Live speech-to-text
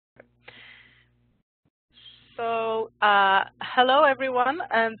Hello everyone,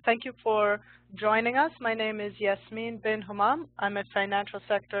 and thank you for joining us. My name is Yasmin bin Humam. I'm a financial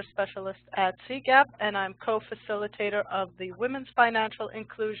sector specialist at CGAP, and I'm co-facilitator of the Women's Financial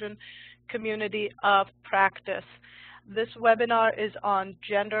Inclusion Community of Practice. This webinar is on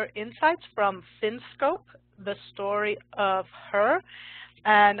gender insights from Finscope, the story of her.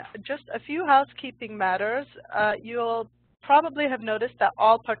 And just a few housekeeping matters. You'll probably have noticed that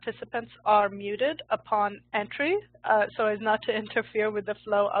all participants are muted upon entry so as not to interfere with the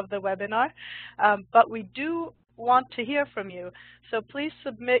flow of the webinar. But we do want to hear from you. So please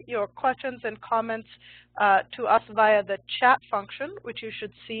submit your questions and comments to us via the chat function, which you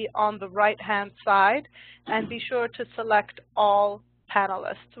should see on the right-hand side, and be sure to select all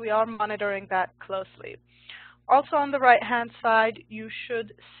panelists. We are monitoring that closely. Also on the right-hand side, you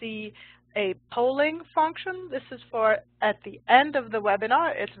should see a polling function. This is for at the end of the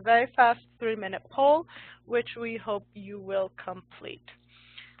webinar. It's a very fast 3-minute poll, which we hope you will complete.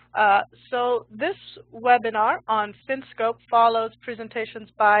 So this webinar on Finscope follows presentations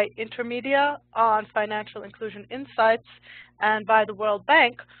by Intermedia on financial inclusion insights and by the World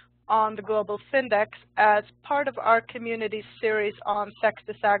Bank on the Global Findex as part of our community series on sex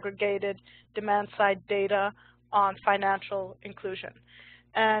disaggregated demand-side data on financial inclusion.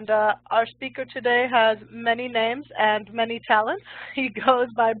 And our speaker today has many names and many talents. He goes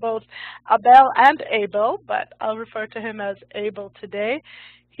by both Abel and Abel, but I'll refer to him as Abel today.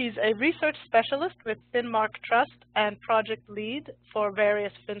 He's a research specialist with Finmark Trust and project lead for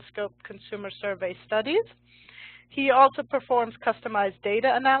various Finscope consumer survey studies. He also performs customized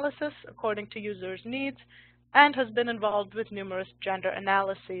data analysis according to users' needs and has been involved with numerous gender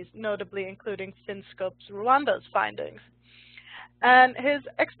analyses, notably including Finscope's Rwanda's findings. And his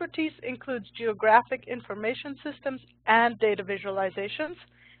expertise includes geographic information systems and data visualizations,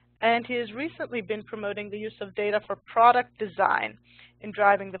 and he has recently been promoting the use of data for product design in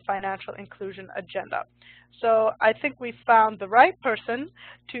driving the financial inclusion agenda. So I think we found the right person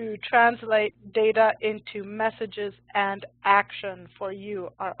to translate data into messages and action for you,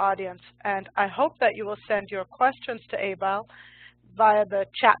 our audience. And I hope that you will send your questions to Abel via the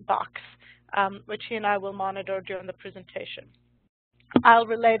chat box, which he and I will monitor during the presentation. I'll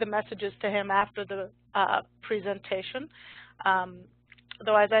relay the messages to him after the presentation,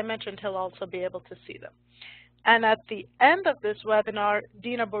 though as I mentioned, he'll also be able to see them. And at the end of this webinar,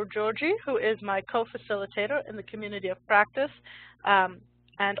 Dina Borgiorgi, who is my co-facilitator in the community of practice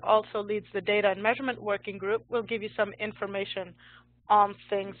and also leads the data and measurement working group, will give you some information on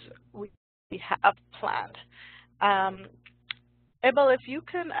things we have planned. Abel, if you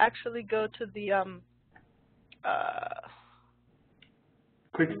can actually go to the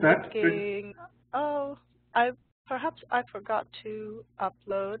quick start. Oh, perhaps I forgot to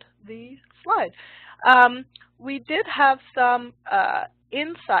upload the slide. We did have some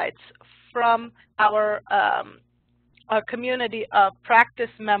insights from our community of practice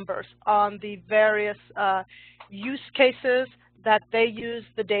members on the various use cases that they use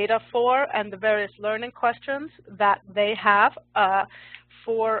the data for and the various learning questions that they have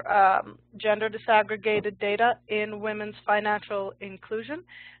for gender disaggregated data in women's financial inclusion.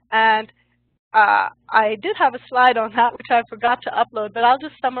 And I did have a slide on that, which I forgot to upload, but I'll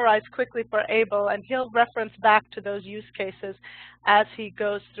just summarize quickly for Abel, and he'll reference back to those use cases as he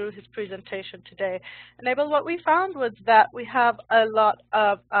goes through his presentation today. And Abel, what we found was that we have a lot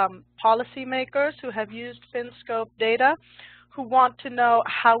of policymakers who have used Finscope data who want to know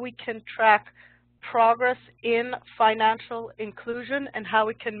how we can track progress in financial inclusion and how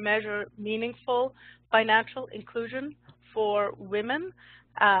we can measure meaningful financial inclusion for women.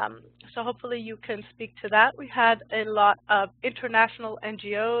 So hopefully you can speak to that. We had a lot of international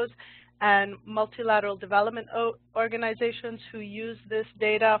NGOs and multilateral development organizations who use this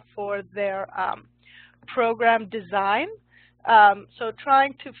data for their program design. So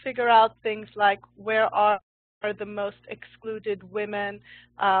trying to figure out things like where are the most excluded women,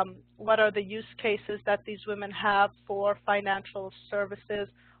 what are the use cases that these women have for financial services,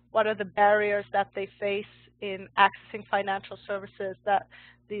 what are the barriers that they face in accessing financial services that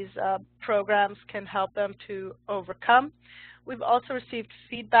these programs can help them to overcome. We've also received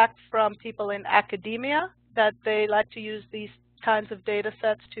feedback from people in academia that they like to use these kinds of data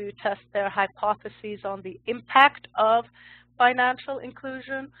sets to test their hypotheses on the impact of financial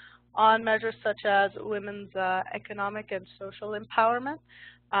inclusion on measures such as women's economic and social empowerment.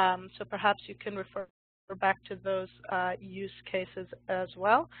 So perhaps you can refer back to those use cases as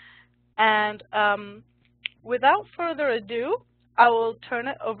well. And without further ado, I will turn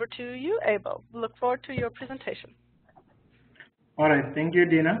it over to you, Abel. Look forward to your presentation. All right, thank you,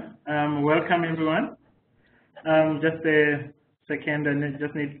 Dina. Welcome, everyone. Just a second, I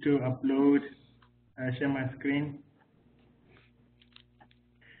just need to upload, share my screen.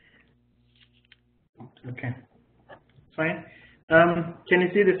 Okay, fine. Can you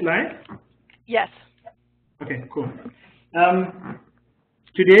see the slide? Yes. Okay, cool.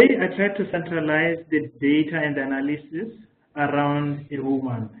 Today, I tried to centralize the data and analysis around a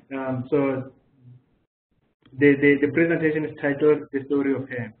woman. So the presentation is titled "The Story of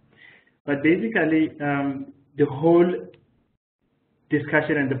Her," but basically, the whole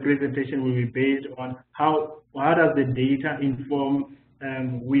discussion and the presentation will be based on how does the data inform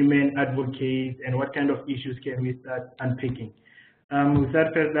women advocates and what kind of issues can we start unpicking.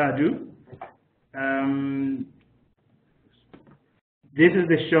 Without further ado, this is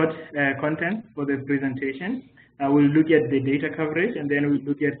the short content for the presentation. We'll look at the data coverage, and then we'll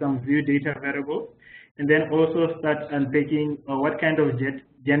look at some view data variables, and then also start unpacking what kind of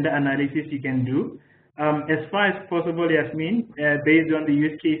gender analysis you can do. As far as possible, Yasmin, based on the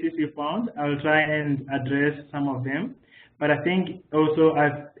use cases you found, I'll try and address some of them. But I think also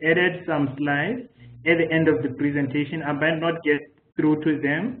I've added some slides at the end of the presentation. I might not get through to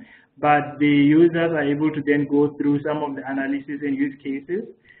them, but the users are able to then go through some of the analysis and use cases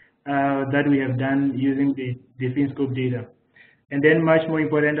that we have done using the Finscope data. And then much more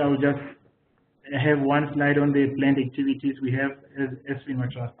important, I will just have one slide on the planned activities we have as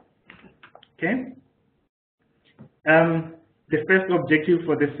FinmaTrust. Okay? The first objective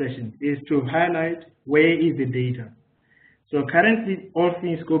for this session is to highlight where is the data. So currently all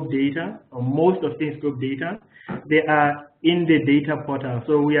Finscope data, or most of Finscope data, they are in the data portal.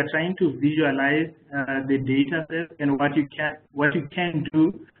 So we are trying to visualize the data set and what you can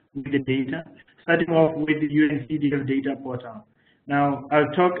do with the data, starting off with the UNCDF data portal. Now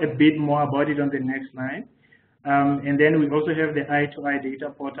I'll talk a bit more about it on the next slide. And then we also have the I2I data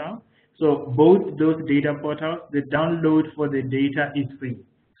portal. So both those data portals, the download for the data is free.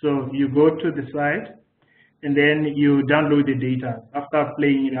 So you go to the site and then you download the data after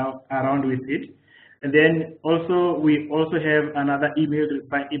playing it around with it. And then also we also have another email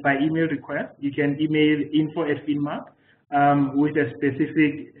by email request. You can email info@finmark with a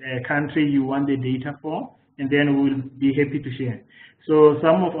specific country you want the data for, and then we'll be happy to share. So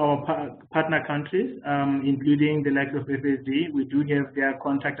some of our partner countries, including the likes of FSD, we do have their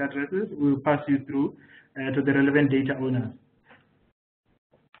contact addresses. We'll pass you through to the relevant data owners.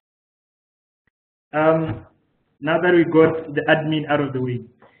 Now that we got the admin out of the way,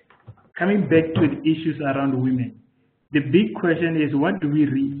 coming back to the issues around women, the big question is, what do we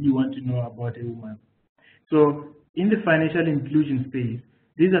really want to know about a woman? So in the financial inclusion space,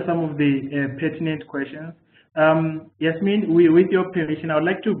 these are some of the pertinent questions. Yasmin, with your permission, I would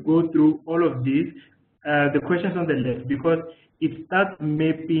like to go through all of these, the questions on the left, because it starts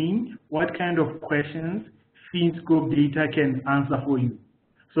mapping what kind of questions Finscope data can answer for you.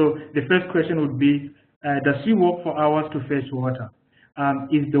 So the first question would be, does she work for hours to fetch water?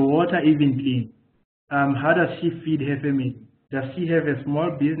 Is the water even clean? How does she feed her family? Does she have a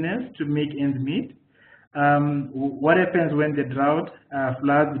small business to make ends meet? What happens when the drought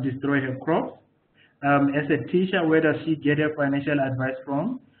floods destroy her crops? As a teacher, where does she get her financial advice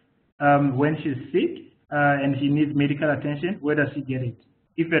from? When she's sick and she needs medical attention, where does she get it?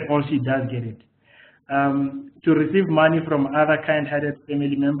 If at all she does get it. To receive money from other kind-hearted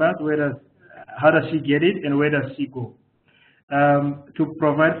family members, how does she get it and where does she go? To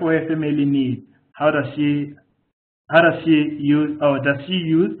provide for her family needs, does she use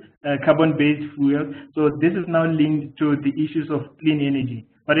carbon-based fuel? So this is now linked to the issues of clean energy.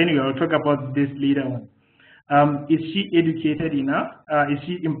 But anyway, I'll talk about this later on. Is she educated enough? Is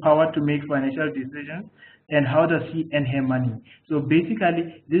she empowered to make financial decisions? And how does she earn her money? So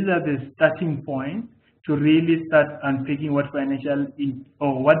basically, these are the starting points to really start unpicking what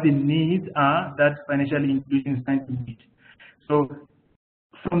what the needs are that financial inclusion is trying to meet. So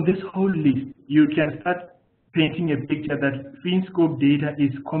from this whole list, you can start painting a picture that Finscope data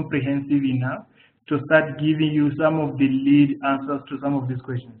is comprehensive enough to start giving you some of the lead answers to some of these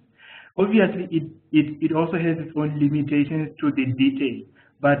questions. Obviously, it also has its own limitations to the detail,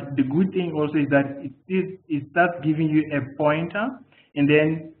 but the good thing also is that it starts giving you a pointer, and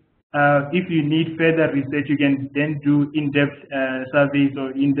then if you need further research, you can then do in-depth surveys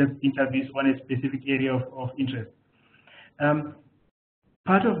or in-depth interviews on a specific area of interest.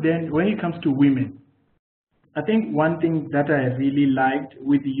 Part of then, when it comes to women, I think one thing that I really liked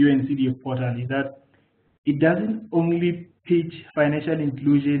with the UNCDF portal is that it doesn't only pitch financial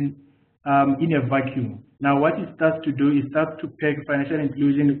inclusion in a vacuum. Now, what it starts to do is start to peg financial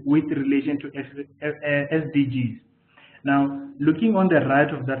inclusion with relation to SDGs. Now, looking on the right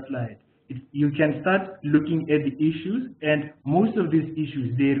of that slide, you can start looking at the issues, and most of these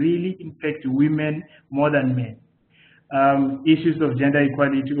issues, they really impact women more than men. Issues of gender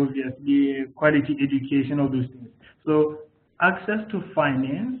equality, obviously, quality education, all those things. So access to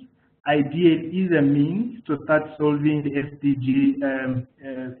finance, ideally, is a means to start solving the SDG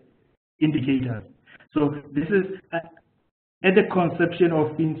indicators. So this is, at the conception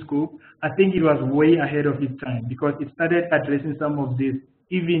of Finscope, I think it was way ahead of its time because it started addressing some of this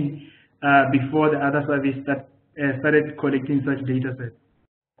even before the other service that started collecting such data sets.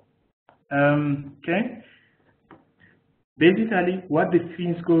 Okay. Basically, what the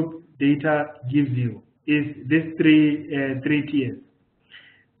Finscope data gives you is these three tiers.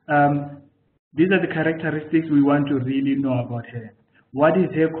 These are the characteristics we want to really know about her. What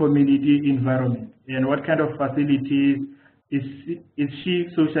is her community environment, and what kind of facilities is she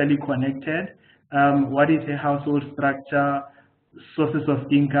socially connected? What is her household structure, sources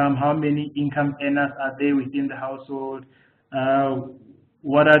of income, how many income earners are there within the household?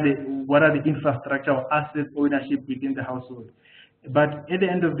 What are the infrastructure or asset ownership within the household? But at the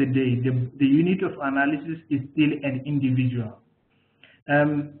end of the day, the unit of analysis is still an individual.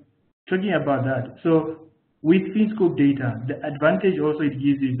 Talking about that, so with Finscope data, the advantage also it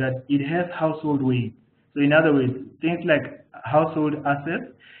gives is that it has household weight. So in other words, things like household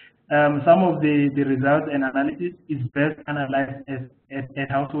assets, some of the results and analysis is best analyzed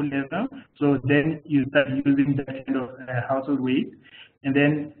at household level. So then you start using that kind of household weight. And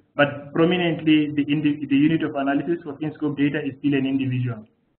then, but prominently, the unit of analysis for Finscope data is still an individual.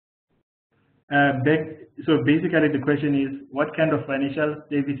 So basically, the question is, what kind of financial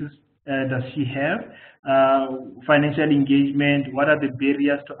services does she have? Financial engagement, what are the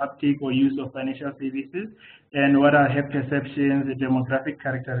barriers to uptake or use of financial services? And what are her perceptions, the demographic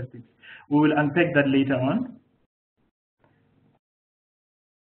characteristics? We will unpack that later on.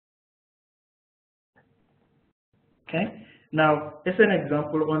 Okay. Now, as an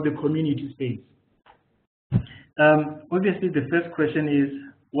example on the community space, obviously the first question is,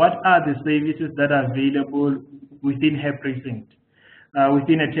 what are the services that are available within her precinct?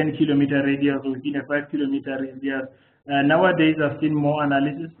 Within a 10-kilometer radius or within a 5-kilometer radius. Nowadays, I've seen more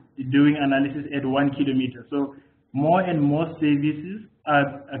doing analysis at 1 kilometer. So more and more services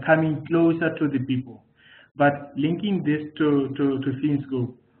are coming closer to the people. But linking this to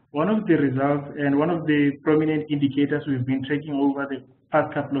Finscope, one of the results and one of the prominent indicators we've been tracking over the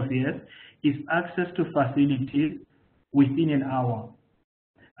past couple of years is access to facilities within an hour.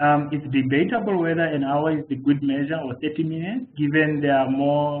 It's debatable whether an hour is the good measure or 30 minutes, given there are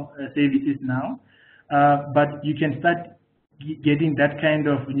more services now. But you can start getting that kind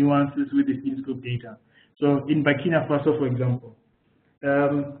of nuances with the Finscope data. So in Burkina Faso, for example,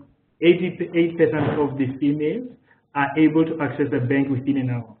 88% of the females are able to access a bank within an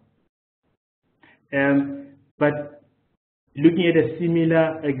hour. But looking at a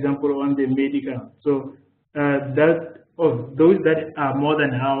similar example on the medical, so of those that are more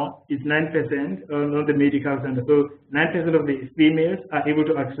than an hour, it's 9% on the medical center. So 9% of the females are able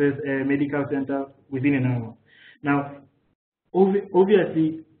to access a medical center within an hour. Now,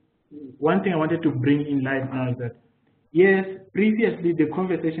 obviously, one thing I wanted to bring in light now is that, yes, previously the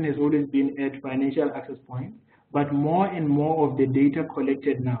conversation has always been at financial access points, but more and more of the data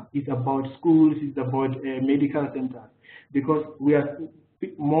collected now is about schools, it's about medical centers, because we are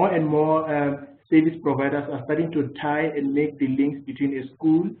more and more service providers are starting to tie and make the links between a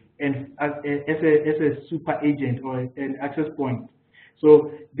school and as a super agent or an access point.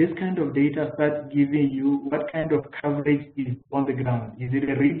 So this kind of data starts giving you what kind of coverage is on the ground. Is it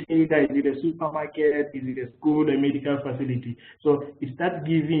a retailer? Is it a supermarket? Is it a school, a medical facility? So it starts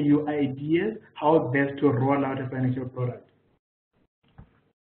giving you ideas how best to roll out a financial product.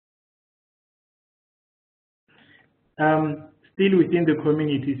 Still within the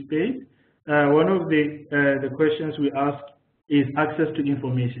community space, one of the questions we ask is access to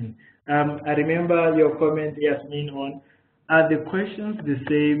information. I remember your comment, Yasmin, on are the questions the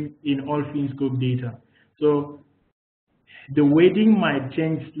same in all Finscope data? So the wording might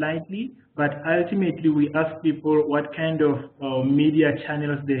change slightly, but ultimately we ask people what kind of media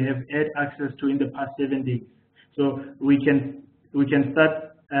channels they have had access to in the past 7 days. So we can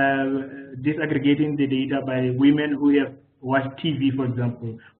start disaggregating the data by women who have watched TV, for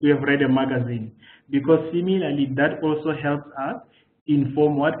example, who have read a magazine, because similarly that also helps us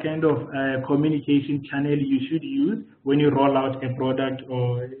inform what kind of communication channel you should use when you roll out a product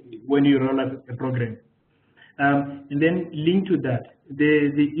or when you roll out a program. And then linked to that,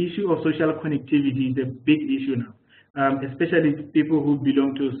 the issue of social connectivity is a big issue now, especially people who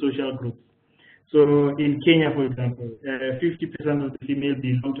belong to social groups. So in Kenya, for example, 50% of the female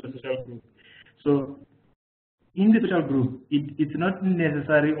belong to a social group. So in the social group, it's not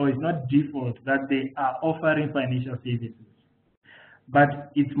necessary or it's not default that they are offering financial services.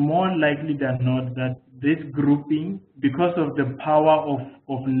 But it's more likely than not that this grouping, because of the power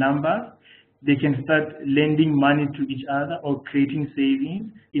of numbers, they can start lending money to each other or creating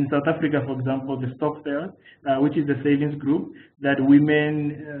savings. In South Africa, for example, the Stokvel, which is the savings group, that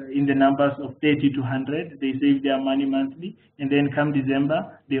women in the numbers of 30 to 100, they save their money monthly, and then come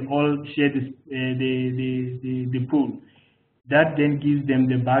December, they all share the pool. That then gives them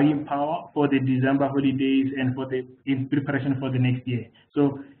the buying power for the December holidays and for the in preparation for the next year.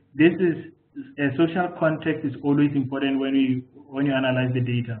 So this is a social context is always important when you analyze the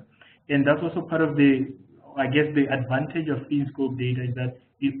data, and that's also part of the, I guess, the advantage of Finscope data is that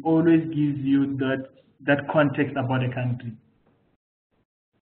it always gives you that context about a country.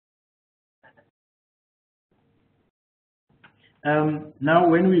 Now,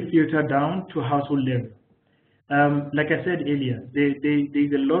 when we filter down to household level. Like I said earlier,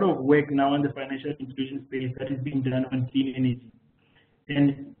 there's a lot of work now in the financial institution space that is being done on clean energy.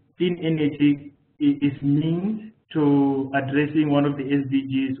 And clean energy is means to addressing one of the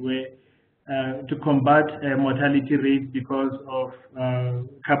SDGs where to combat mortality rates because of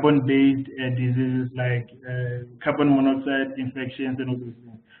carbon-based diseases like carbon monoxide infections and all those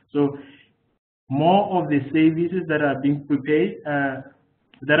things. So more of the services that are being prepaid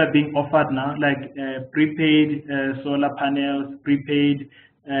that are being offered now, like prepaid solar panels, prepaid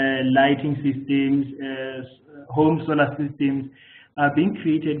lighting systems, home solar systems, are being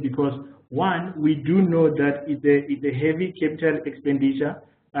created because, one, we do know that it's a heavy capital expenditure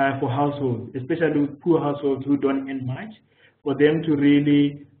for households, especially with poor households who don't earn much, for them to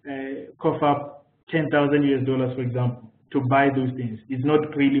really cough up $10,000 US, for example, to buy those things. It's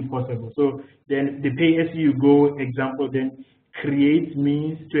not really possible. So then the pay-as-you-go example then creates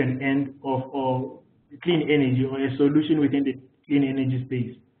means to an end of clean energy or a solution within the clean energy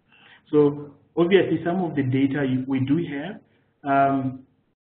space. So obviously some of the data we do have,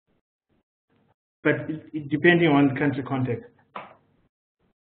 but it's depending on country context.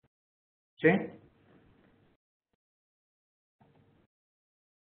 Okay.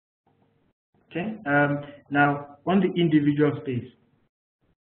 Okay. Now on the individual space.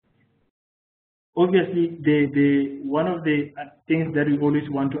 Obviously, one of the things that we always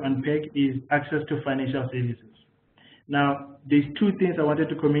want to unpack is access to financial services. Now, there's two things I wanted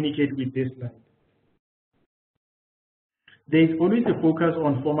to communicate with this slide. There's always a focus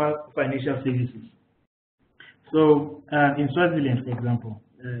on formal financial services. So, in Swaziland, for example,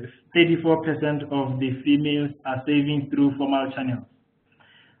 34% of the females are saving through formal channels.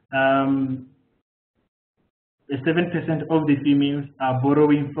 7% of the females are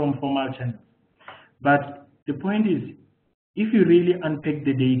borrowing from formal channels. But the point is, if you really unpack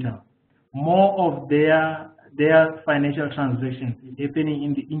the data, more of their financial transactions is happening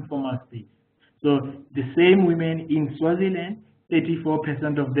in the informal space. So the same women in Swaziland,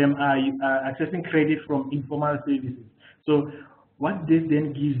 34% of them are accessing credit from informal services. So what this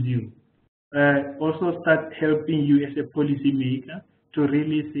then gives you, also start helping you as a policy maker to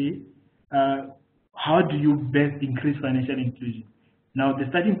really see how do you best increase financial inclusion. Now the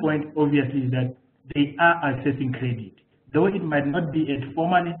starting point obviously is that they are accessing credit. Though it might not be at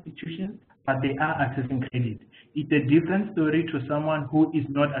formal institutions, but they are accessing credit. It's a different story to someone who is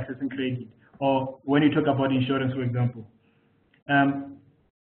not accessing credit. Or when you talk about insurance, for example.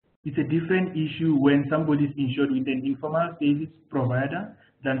 It's a different issue when somebody is insured with an informal service provider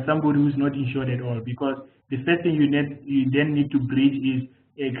than somebody who is not insured at all. Because the first thing you then need to bridge is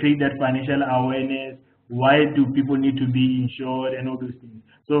create that financial awareness. Why do people need to be insured and all those things?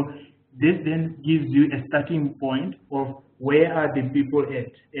 So this then gives you a starting point of where are the people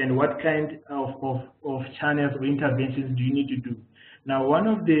at and what kind of channels or interventions do you need to do. Now, one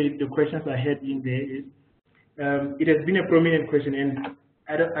of the questions I had in there is, it has been a prominent question and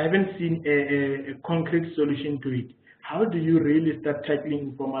I haven't seen a concrete solution to it. How do you really start tackling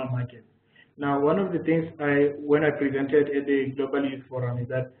informal market? Now, one of the things when I presented at the Global Youth Forum is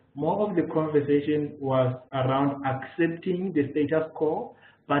that more of the conversation was around accepting the status quo,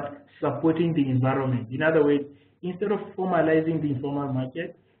 but supporting the environment. In other words, instead of formalizing the informal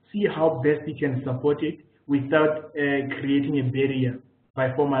market, see how best you can support it without creating a barrier by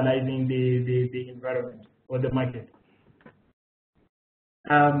formalizing the environment or the market.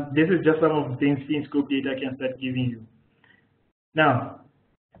 This is just some of the things Finscope data can start giving you. Now,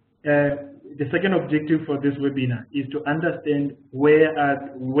 the second objective for this webinar is to understand where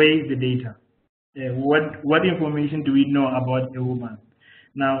is the data. What information do we know about a woman?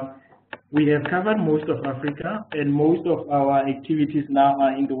 Now, we have covered most of Africa, and most of our activities now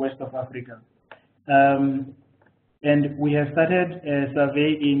are in the west of Africa. And we have started a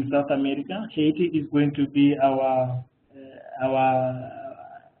survey in South America. Haiti is going to be our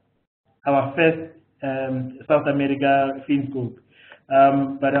first South America Finscope.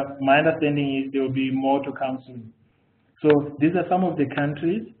 But my understanding is there will be more to come soon. So these are some of the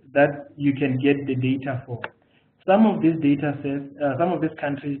countries that you can get the data for. Some of these data sets, some of these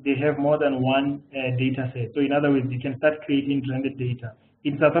countries, they have more than one data set. So in other words, you can start creating trended data.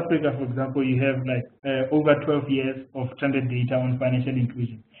 In South Africa, for example, you have like over 12 years of trended data on financial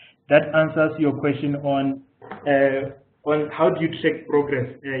inclusion. That answers your question on how do you check progress,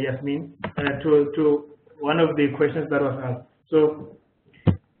 Yasmin, to one of the questions that was asked. So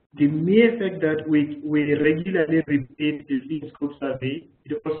the mere fact that we regularly repeat the Finscope survey,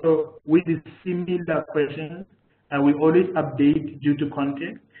 it also with the similar questions, and we always update due to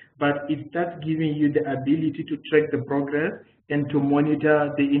context, but it starts giving you the ability to track the progress and to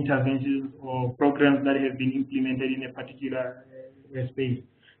monitor the interventions or programs that have been implemented in a particular space.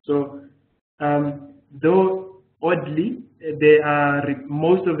 So, though oddly,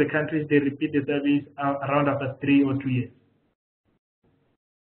 most of the countries, they repeat the surveys around after 3 or 2 years.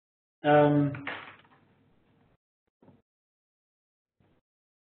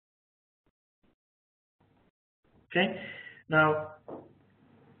 Okay, now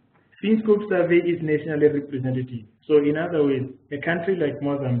Finscope survey is nationally representative. So in other words, a country like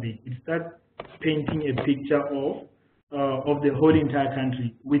Mozambique, it starts painting a picture of the whole entire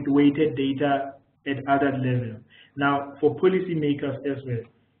country with weighted data at other levels. Now, for policymakers as well,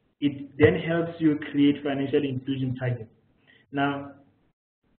 it then helps you create financial inclusion targets. Now,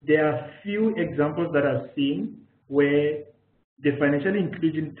 there are few examples that I've seen where the financial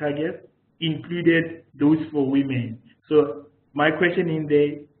inclusion targets included those for women. So my question in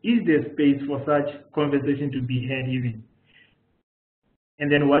there, is there space for such conversation to be had even?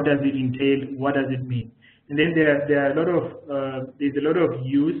 And then what does it entail? What does it mean? And then there's a lot of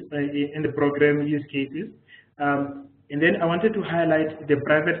use in the program use cases. And then I wanted to highlight the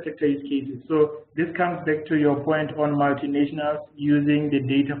private sector use cases. So this comes back to your point on multinationals using the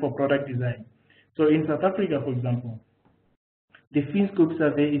data for product design. So in South Africa, for example, the Finscope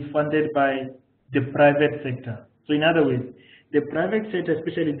survey is funded by the private sector. So in other words, the private sector,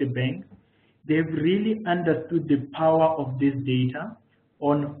 especially the banks, they've really understood the power of this data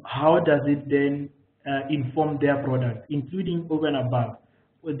on how does it then inform their products, including over and above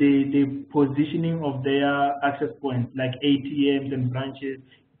the positioning of their access points like ATMs and branches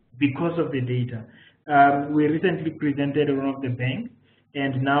because of the data. We recently presented one of the banks,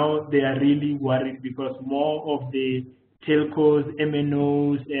 and now they are really worried because more of the telcos,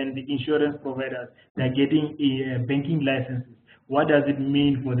 MNOs, and the insurance providers, they're getting banking licenses. What does it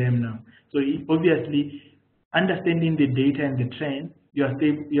mean for them now? So obviously, understanding the data and the trends, you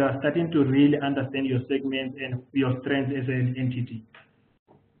are starting to really understand your segments and your strengths as an entity.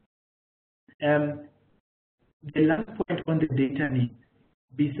 The last point on the data needs,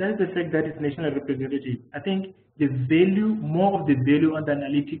 besides the fact that it's national representative, I think the value, more of the value on the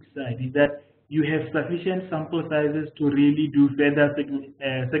analytics side is that you have sufficient sample sizes to really do further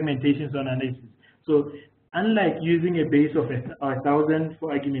segmentations on analysis. So unlike using a base of 1,000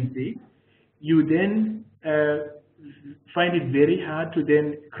 for argument's sake, you then find it very hard to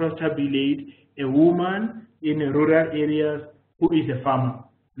then cross-tabulate a woman in rural areas who is a farmer.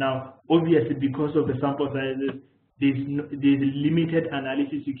 Now, obviously, because of the sample sizes, there's limited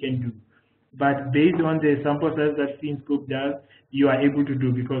analysis you can do. But based on the sample size that Finscope does, you are able to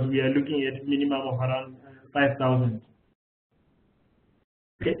do, because we are looking at minimum of around 5,000.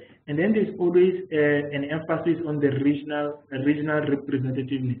 Okay, and then there's always an emphasis on the regional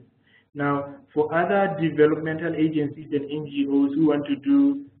representativeness. Now, for other developmental agencies and NGOs who want to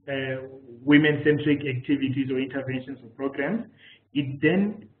do women-centric activities or interventions or programs, it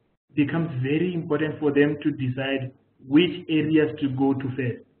then becomes very important for them to decide which areas to go to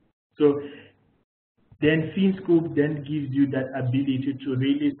first. So then Finscope then gives you that ability to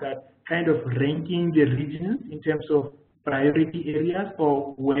really start kind of ranking the regions in terms of priority areas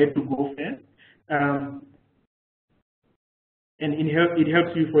or where to go first. And it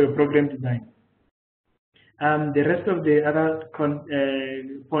helps you for your program design. The rest of the other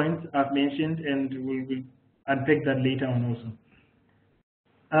points I've mentioned, and we'll unpack that later on also.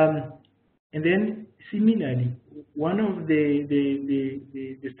 And then similarly, one of the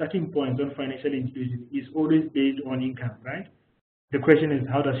starting points on financial inclusion is always based on income, right? The question is,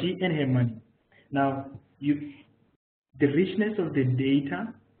 how does she earn her money? Now, the richness of the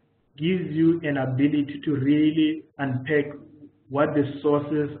data gives you an ability to really unpack what the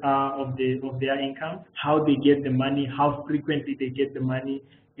sources are of their income, how they get the money, how frequently they get the money,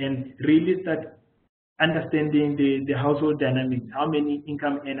 and really start understanding the household dynamics. How many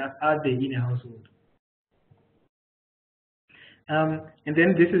income earners are there in a household? And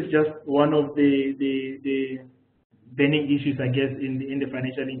then this is just one of the burning issues, I guess, in the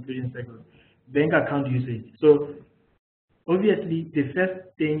financial inclusion sector, bank account usage. So obviously, the first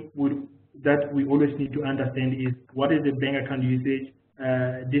thing that we always need to understand is what is the bank account usage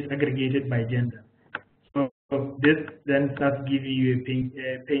disaggregated by gender. So this then starts giving you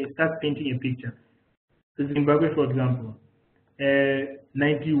starts painting a picture. So Zimbabwe, for example,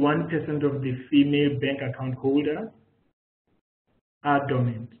 91% of the female bank account holders are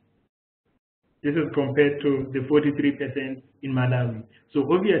dormant. This is compared to the 43% in Malawi.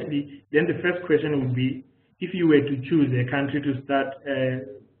 So obviously, then the first question would be, if you were to choose a country to start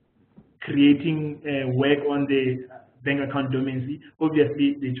creating work on the bank account dormancy,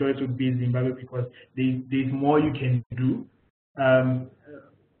 obviously the choice would be Zimbabwe, because there's more you can do,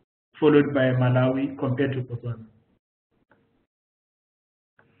 followed by Malawi compared to Botswana.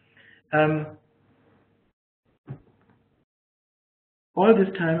 All this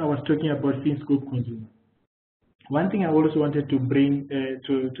time I was talking about Finscope consumer. One thing I also wanted to bring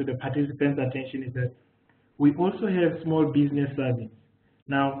to the participants' attention is that we also have small business surveys.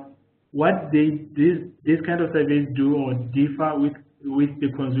 Now, what these kind of surveys do or differ with the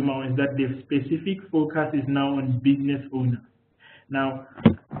consumer is that the specific focus is now on business owners. Now,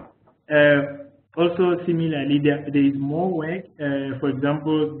 also similarly, there is more work. For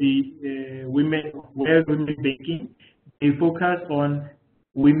example, the women banking, they focus on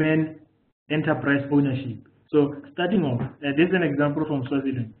women enterprise ownership. So starting off, this is an example from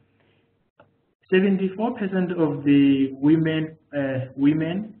Swaziland. 74% of the women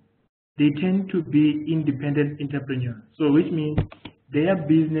they tend to be independent entrepreneurs. So which means their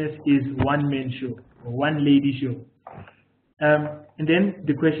business is one-man show or one-lady show. And then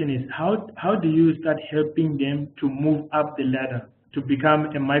the question is, how do you start helping them to move up the ladder, to become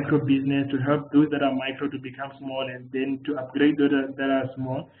a micro business, to help those that are micro to become small, and then to upgrade those that are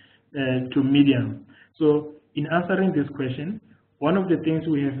small to medium? So in answering this question, one of the things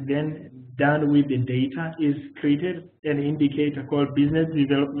we have then done with the data is created an indicator called business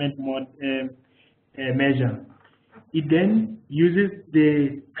development measure. It then uses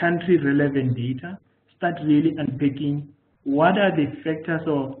the country relevant data, start really unpicking what are the factors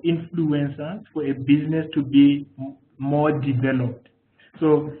or influencers for a business to be more developed.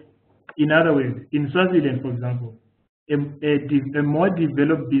 So in other words, in Swaziland, for example, a more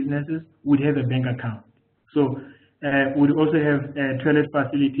developed businesses would have a bank account. So would also have toilet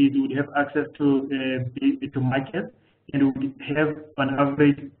facilities, would have access to markets, and would have on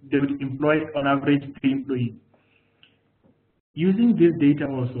average, they would employ on average 3 employees. Using this data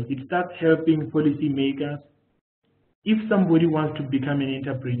also, it starts helping policymakers. If somebody wants to become an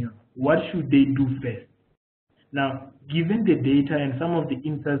entrepreneur, what should they do first? Now, given the data and some of the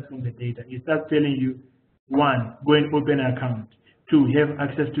insights from the data, it starts telling you, 1, go and open an account. 2, have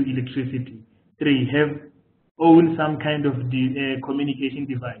access to electricity. 3, own some kind of communication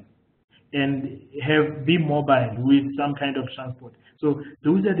device, and be mobile with some kind of transport. So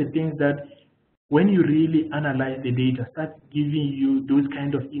those are the things that, when you really analyze the data, start giving you those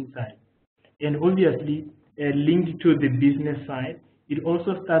kind of insights. And obviously, linked to the business side, it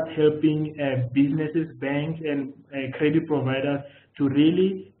also starts helping businesses, banks, and credit providers to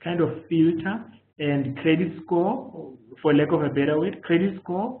really kind of filter and credit score, for lack of a better word, credit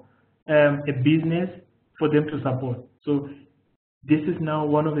score a business for them to support. So this is now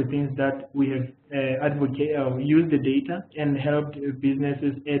one of the things that we have used the data and helped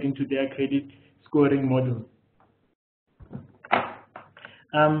businesses add into their credit scoring model.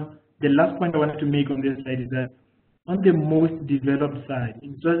 The last point I wanted to make on this slide is that on the most developed side,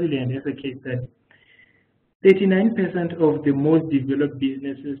 in Swaziland, as a case study, 39% of the most developed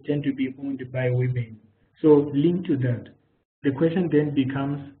businesses tend to be owned by women. So linked to that, the question then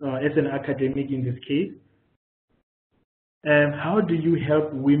becomes, as an academic in this case, how do you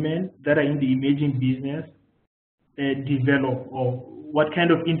help women that are in the emerging business develop, or what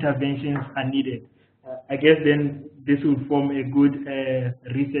kind of interventions are needed? I guess then this will form a good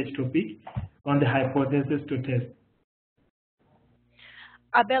research topic on the hypothesis to test.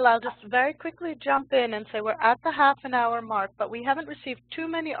 Abel, I'll just very quickly jump in and say we're at the half-an-hour mark, but we haven't received too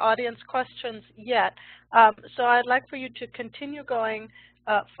many audience questions yet. So I'd like for you to continue going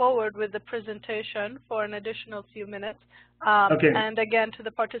forward with the presentation for an additional few minutes. Okay. And again, to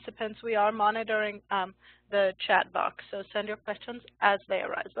the participants, we are monitoring the chat box, so send your questions as they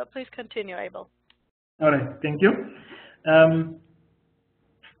arise. But please continue, Abel. All right, thank you.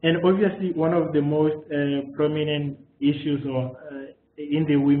 And obviously, one of the most prominent issues in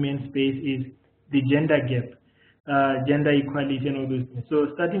the women's space is the gender gap, gender equality, and all those things. So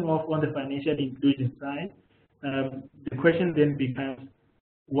starting off on the financial inclusion side, the question then becomes,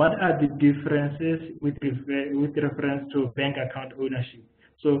 what are the differences with reference to bank account ownership?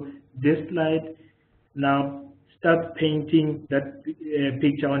 So this slide now starts painting that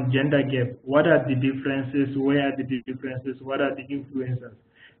picture on gender gap. What are the differences? Where are the differences? What are the influences?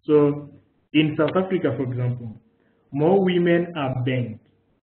 So in South Africa, for example, more women are banked,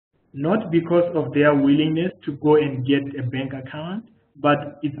 not because of their willingness to go and get a bank account,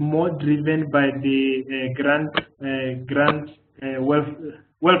 but it's more driven by the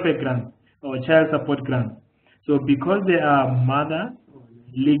welfare grant or child support grant. So because they are mothers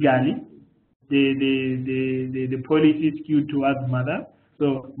legally, the policy is skewed towards mothers.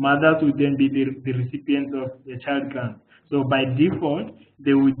 So mothers would then be the recipients of the child grant. So by default,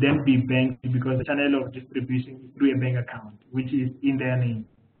 they would then be banked because the channel of distribution is through a bank account, which is in their name.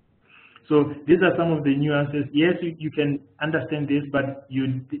 So these are some of the nuances. Yes, you can understand this, but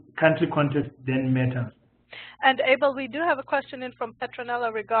country context then matters. And Abel, we do have a question in from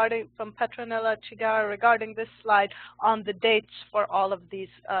Petronella Chigara regarding this slide on the dates for all of these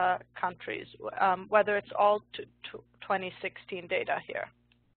countries, whether it's all 2016 data here.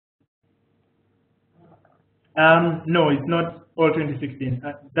 No, it's not all 2016.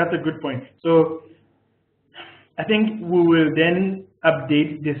 That's a good point. So I think we will then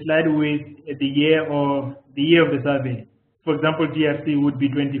update the slide with the year of the survey. For example, DRC would be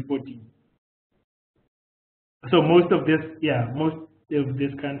 2014. So most of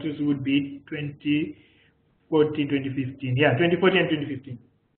these countries would be 2014, 2015. Yeah, 2014 and 2015.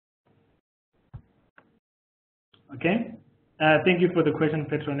 Okay. Thank you for the question,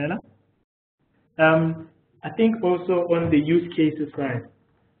 Petronella. I think also on the use cases side.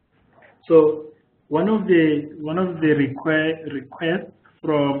 So one of the requests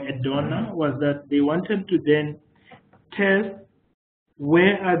from a donor was that they wanted to then test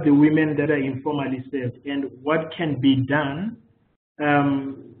where are the women that are informally served and what can be done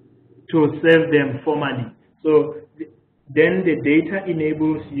to serve them formally. So then the data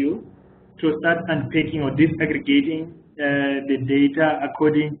enables you to start unpacking or disaggregating the data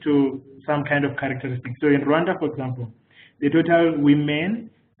according to some kind of characteristics. So in Rwanda, for example, the total women,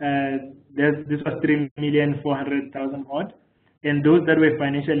 this was 3,400,000 odd, and those that were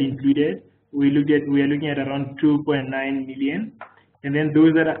financially included, we are looking at around 2.9 million, and then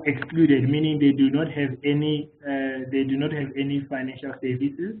those that are excluded, meaning they do not have any financial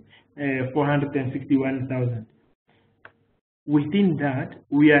services, 461,000. Within that,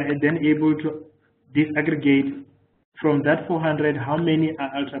 we are then able to disaggregate from that 400 how many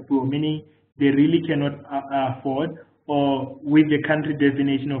are ultra poor, meaning they really cannot afford, or with the country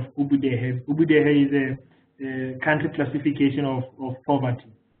definition of Ubudehe. Ubudehe is a country classification of poverty.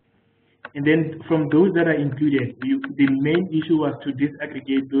 And then from those that are included, the main issue was to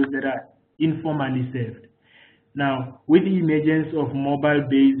disaggregate those that are informally served. Now, with the emergence of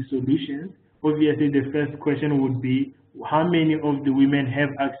mobile-based solutions, obviously the first question would be, how many of the women have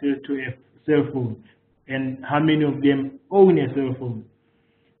access to a cell phone? And how many of them own a cell phone?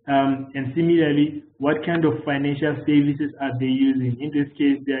 And similarly, what kind of financial services are they using? In this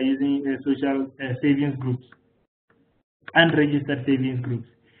case, they are using social savings groups, unregistered savings groups.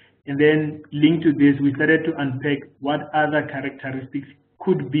 And then linked to this, we started to unpack what other characteristics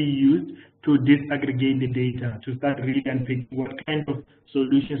could be used to disaggregate the data, to start really unpacking what kind of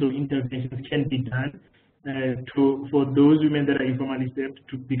solutions or interventions can be done for those women that are informally served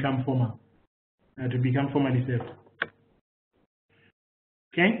to become formal, formally served.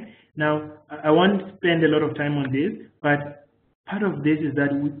 Okay. Now, I won't spend a lot of time on this, but part of this is that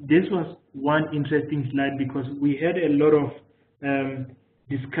this was one interesting slide because we had a lot of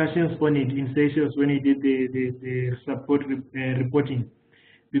discussions on it in sessions when we did the support reporting,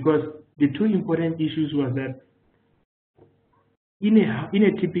 because the two important issues was that in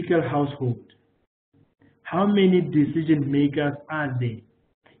a typical household, how many decision makers are there?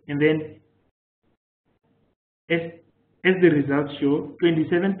 And then as the results show,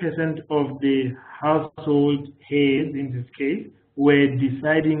 27% of the household heads in this case were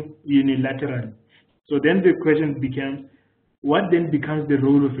deciding unilaterally. So then the question becomes, what then becomes the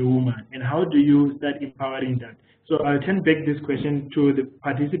role of a woman, and how do you start empowering that? So I'll turn back this question to the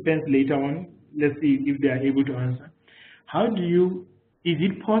participants later on. Let's see if they are able to answer. Is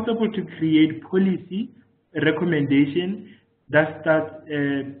it possible to create policy recommendation that starts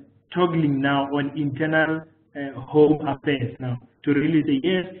toggling now on internal home affairs now? to really say,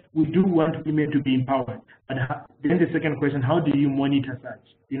 yes, we do want women to be empowered. But then the second question, how do you monitor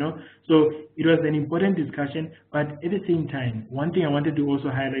such? So it was an important discussion, but at the same time, one thing I wanted to also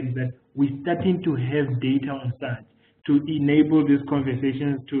highlight is that we're starting to have data on such to enable these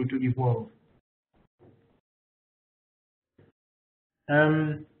conversations to evolve.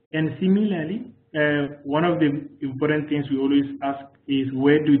 And similarly, one of the important things we always ask is,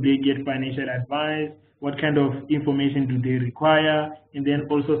 where do they get financial advice? What kind of information do they require? And then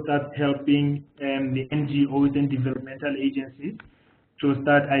also start helping the NGOs and developmental agencies to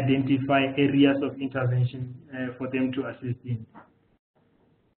start identify areas of intervention for them to assist in.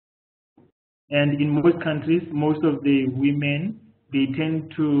 And in most countries, most of the women, they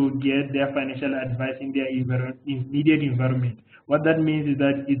tend to get their financial advice in their immediate environment. What that means is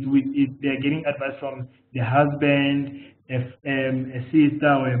that they're getting advice from the husband, a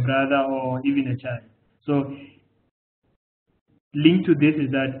sister or a brother, or even a child. So linked to this is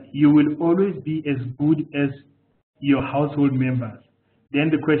that you will always be as good as your household members. Then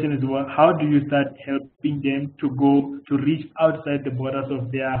the question is, well, how do you start helping them to reach outside the borders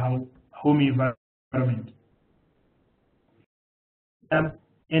of their home environment?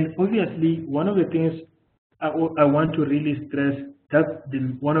 And obviously, one of the things I want to really stress, that's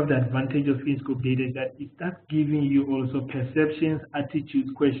one of the advantages of Finscope data, is that it starts giving you also perceptions,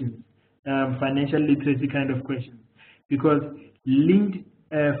 attitudes, questions, financial literacy kind of questions, because linked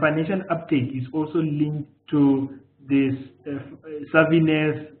financial uptake is also linked to this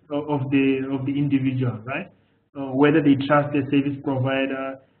savviness of the individual, right? Whether they trust the service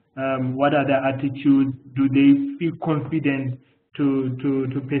provider, what are their attitudes, do they feel confident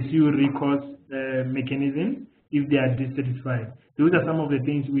to pursue recourse mechanisms if they are dissatisfied. Those are some of the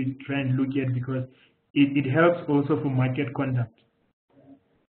things we try and look at, because it helps also for market conduct.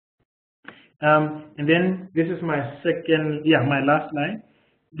 And then this is my my last slide.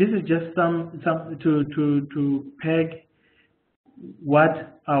 This is just some to peg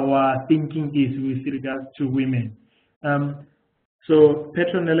what our thinking is with regards to women. So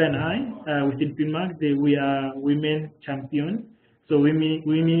Petronella and I, within Finmark, we are women champions. So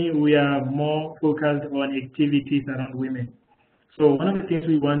we are more focused on activities around women. So one of the things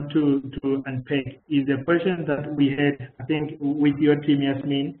we want to unpack is the question that we had, I think, with your team,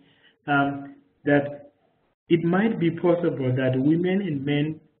 Yasmin, that it might be possible that women and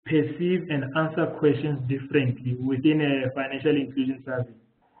men perceive and answer questions differently within a financial inclusion survey.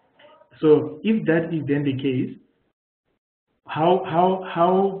 So if that is then the case,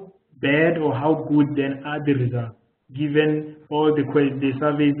 how bad or how good then are the results, given all the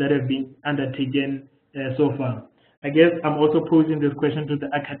surveys that have been undertaken so far? I guess I'm also posing this question to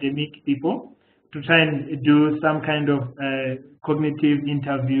the academic people to try and do some kind of cognitive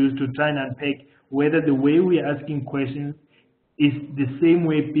interviews to try and unpack whether the way we are asking questions is the same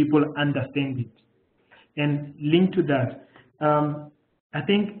way people understand it. And linked to that, I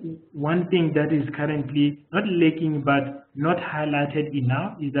think one thing that is currently not lacking but not highlighted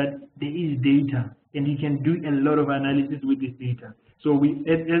enough is that there is data, and you can do a lot of analysis with this data. So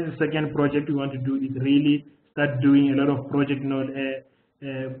as the second project we want to do is really start doing a lot of project knowledge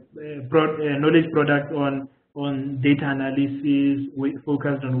products on data analysis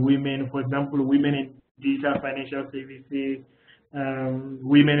focused on women. For example, women in digital financial services,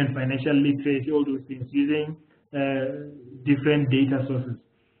 women in financial literacy, all those things, using different data sources.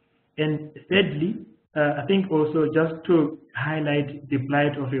 And thirdly, I think also just to highlight the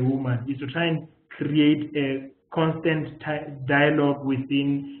plight of a woman is to try and create a constant dialogue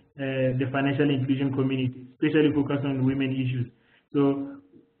within the financial inclusion community, especially focused on women issues. So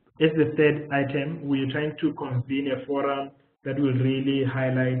as the third item, we're trying to convene a forum that will really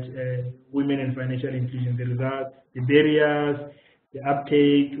highlight women and financial inclusion, the results, the barriers, the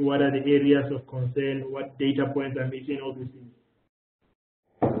uptake, what are the areas of concern, what data points are missing, all these things.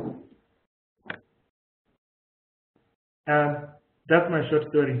 That's my short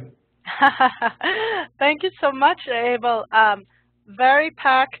story. Thank you so much, Abel. Very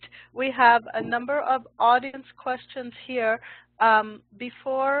packed. We have a number of audience questions here.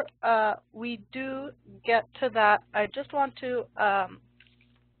 Before we do get to that, I just want to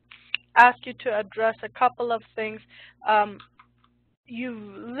ask you to address a couple of things.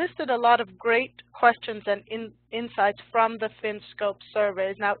 You've listed a lot of great questions and insights from the Finscope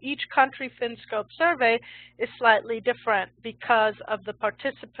surveys. Now, each country Finscope survey is slightly different because of the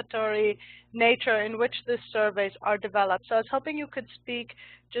participatory nature in which the surveys are developed. So I was hoping you could speak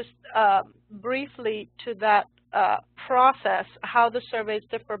just briefly to that process, how the surveys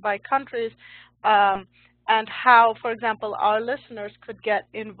differ by countries, and how, for example, our listeners could get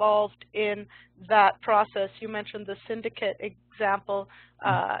involved in that process. You mentioned the syndicate example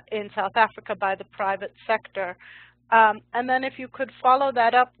in South Africa by the private sector. And then if you could follow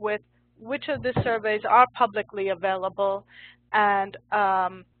that up with which of the surveys are publicly available, and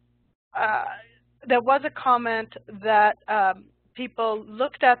there was a comment that people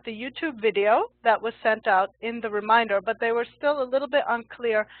looked at the YouTube video that was sent out in the reminder, but they were still a little bit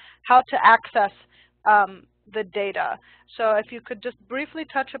unclear how to access the data. So if you could just briefly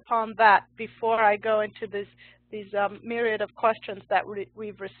touch upon that before I go into these myriad of questions that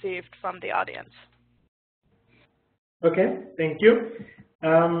we've received from the audience. Okay, thank you.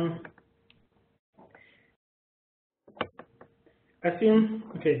 I think,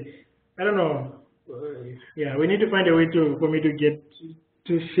 okay, I don't know. Yeah, we need to find a way for me to get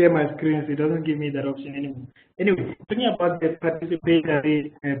to share my screen. So it doesn't give me that option anymore. Anyway, talking about the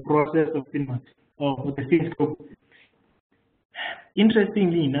participatory process of Finland, or the Finscope.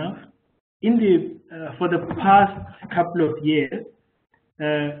 Interestingly enough, in the for the past couple of years,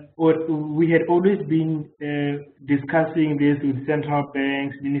 we had always been discussing this with central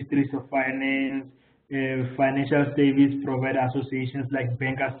banks, ministries of finance, financial service provider associations like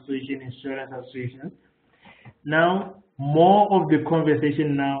bank association, insurance associations. Now, more of the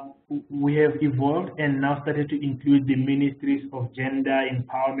conversation now, we have evolved and now started to include the ministries of gender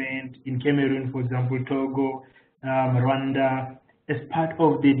empowerment in Cameroon, for example, Togo, Rwanda, as part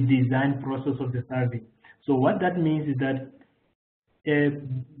of the design process of the survey. So what that means is that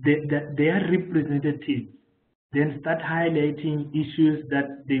their representatives then start highlighting issues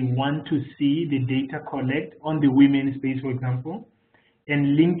that they want to see the data collect on the women's space, for example,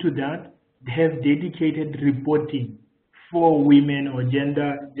 and linked to that, they have dedicated reporting for women or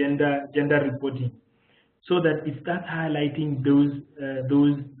gender reporting, so that it starts highlighting those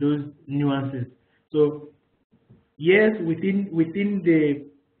nuances. So yes, within the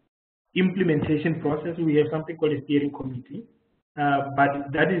implementation process, we have something called a steering committee.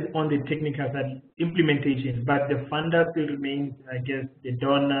 But that is on the technical side, implementation. But the funder still remains, I guess, the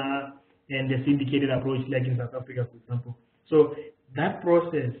donor and the syndicated approach, like in South Africa, for example. So that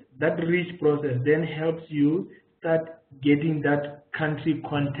process, that rich process, then helps you start getting that country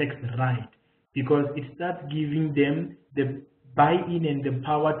context right, because it starts giving them the buy-in and the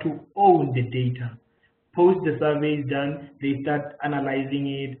power to own the data. Post the survey is done, they start analyzing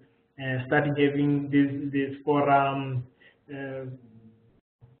it, start having this forums,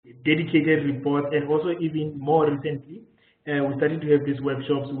 dedicated reports, and also even more recently, we started to have these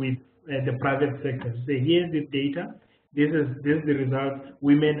workshops with the private sector to say, here's the data, this is the results,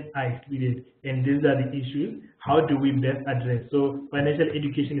 women are excluded, and these are the issues, how do we best address? So financial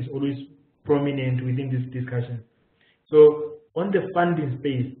education is always prominent within this discussion. So on the funding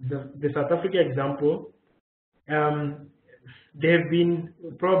space, the South Africa example, there have been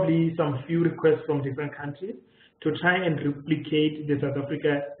probably some few requests from different countries to try and replicate the South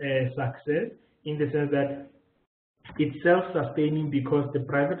Africa success, in the sense that it's self-sustaining, because the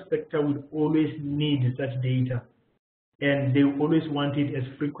private sector would always need such data, and they always want it as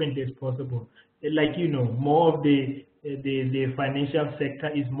frequently as possible. Like, you know, more of the financial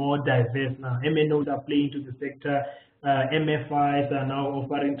sector is more diverse now. MNOs are playing to the sector. MFIs are now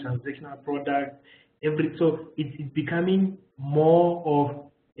offering transactional products. So it's becoming more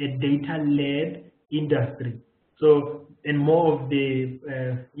of a data-led industry. So, and more of the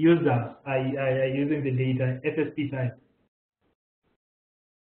users are using the data, FSP side.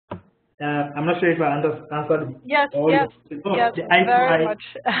 I'm not sure if I answered yes, all yes, yes, the I2I, much.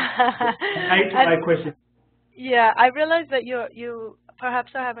 I2I question. Yeah, I realize that you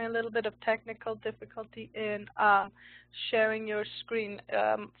perhaps are having a little bit of technical difficulty in sharing your screen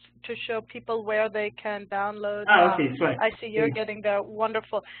to show people where they can download. Okay, fine. I see you're getting there.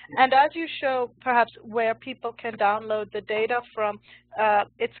 Wonderful. And as you show perhaps where people can download the data from,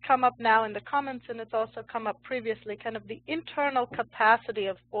 it's come up now in the comments, and it's also come up previously, kind of the internal capacity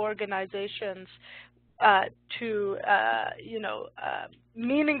of organizations to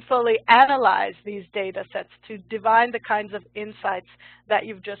meaningfully analyze these data sets, to divine the kinds of insights that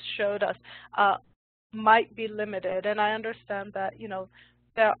you've just showed us, might be limited. And I understand that,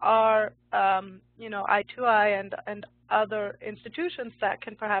 there are, I2I and other institutions that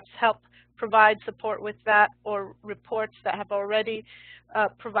can perhaps help provide support with that, or reports that have already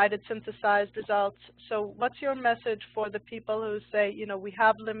provided synthesized results. So what's your message for the people who say, we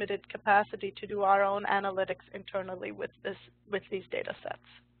have limited capacity to do our own analytics internally with these data sets?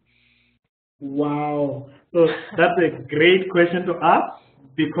 Wow. So that's a great question to ask,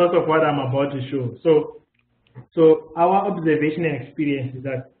 because of what I'm about to show. So our observation and experience is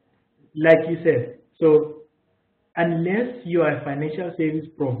that, like you said, so unless you are a financial service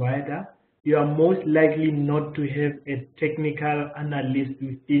provider, you are most likely not to have a technical analyst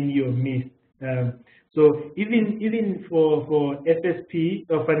within your midst. So even for FSP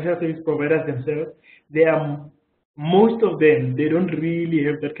or financial service providers themselves, they are most of them, they don't really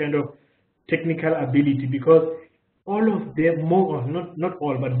have that kind of technical ability, because all of them, more or not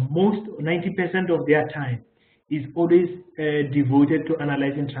all, but most 90% of their time is always devoted to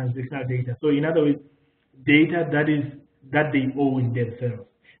analyzing transactional data. So in other words, data that they own themselves.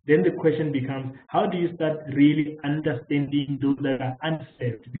 Then the question becomes, how do you start really understanding those that are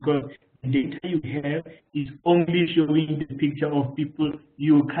unserved? Because the data you have is only showing the picture of people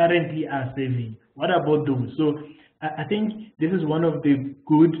you currently are serving. What about those? So I think this is one of the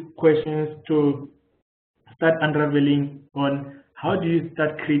good questions to start unraveling on. How do you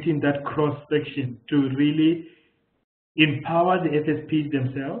start creating that cross-section to really empower the FSPs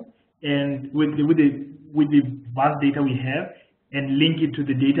themselves, and with the vast data we have, and link it to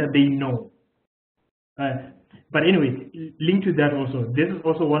the data they know. But anyway, linked to that also, this is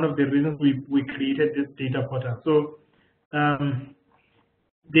also one of the reasons we created this data portal. So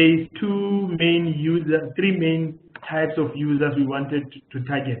there is three main types of users we wanted to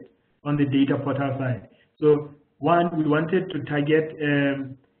target on the data portal side. So one, we wanted to target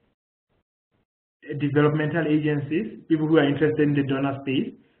developmental agencies, people who are interested in the donor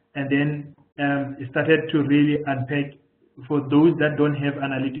space, and then started to really unpack for those that don't have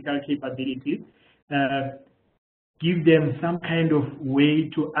analytical capabilities, give them some kind of way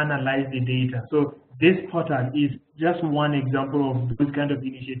to analyze the data. So this portal is just one example of those kind of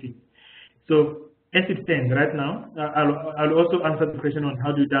initiatives. So as it stands right now, I'll also answer the question on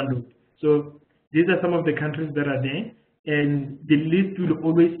how to download. So these are some of the countries that are there, and the list will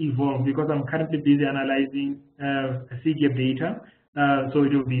always evolve because I'm currently busy analyzing CGAP data. So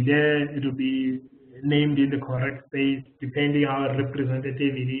it will be there, it will be named in the correct space, depending how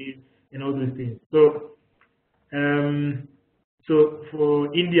representative it is, and all those things. So, so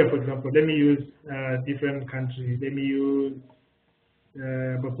for India, for example, let me use different countries. Let me use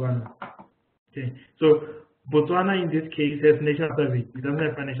Botswana. Okay, so Botswana in this case has national survey. It doesn't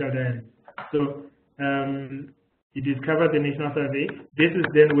have financial diary. So it discovered the national survey. This is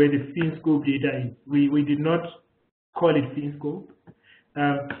then where the Finscope data is. We did not call it Finscope.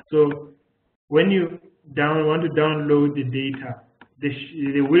 So when you want to download the data,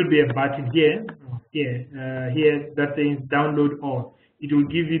 there will be a button here that says download all. It will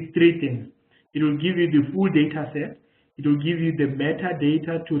give you three things. It will give you the full data set. It will give you the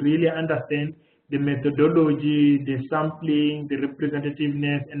metadata to really understand the methodology, the sampling, the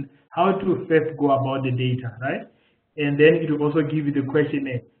representativeness, and how to first go about the data, right? And then it will also give you the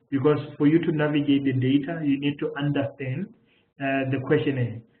questionnaire, because for you to navigate the data, you need to understand the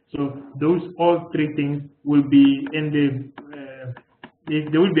questionnaire. So those all three things will be in the,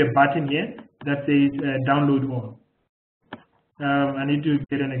 there will be a button here that says download all. I need to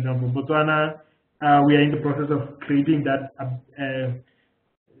get an example. Botswana, we are in the process of creating that,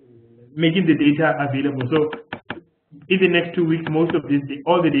 making the data available. So in the next 2 weeks, most of this,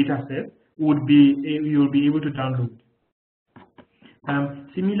 all the data sets would be, you will be able to download.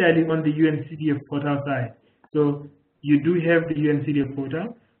 Similarly, on the UNCDF portal side, so you do have the UNCDF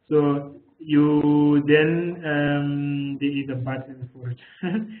portal. So you then there is a button for it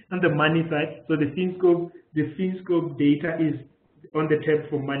on the money side. So the Finscope data is on the tab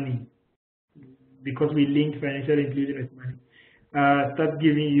for money, because we link financial inclusion with money. Start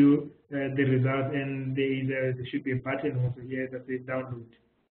giving you the results, and there should be a button also here that says download.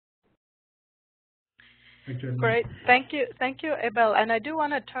 Great, thank you, Abel. And I do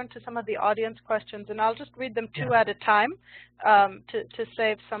want to turn to some of the audience questions, and I'll just read them two at a time to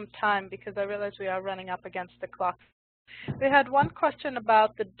save some time, because I realize we are running up against the clock. We had one question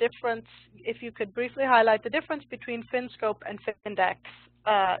about the difference, if you could briefly highlight the difference between Finscope and Findex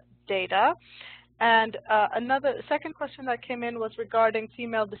data. And second question that came in was regarding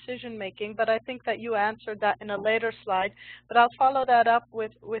female decision making, but I think that you answered that in a later slide. But I'll follow that up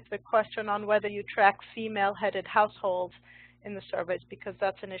with the question on whether you track female-headed households in the surveys, because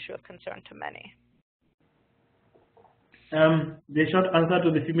that's an issue of concern to many. The short answer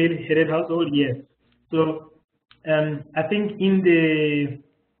to the female-headed household, yes. So I think in the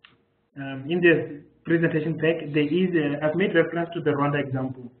presentation pack, there is I've made reference to the Rwanda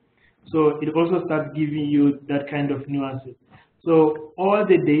example. So it also starts giving you that kind of nuances. So all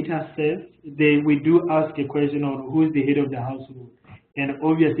the data sets, we do ask a question on who is the head of the household. And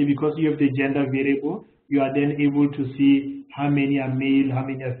obviously, because you have the gender variable, you are then able to see how many are male, how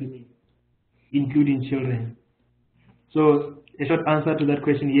many are female, including children. So a short answer to that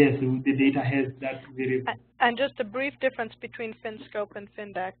question, yes, the data has that variable. And just a brief difference between Finscope and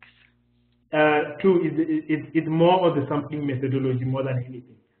Findex. Two, it's more of the sampling methodology more than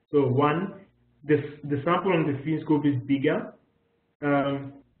anything. So one, the sample on the Finscope is bigger.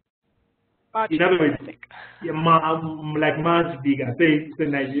 In other words, yeah, like much bigger. So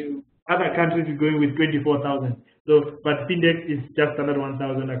Nigeria, other countries are going with 24,000. So, but Findex is just under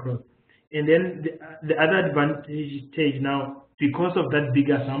 1,000 across. And then the other advantage stage now, because of that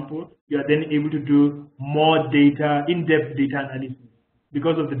bigger sample, you are then able to do more data, in-depth data analysis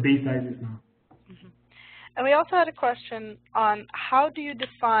because of the base sizes now. And we also had a question on how do you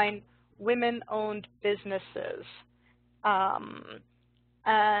define women-owned businesses? And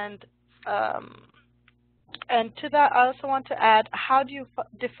to that, I also want to add, how do you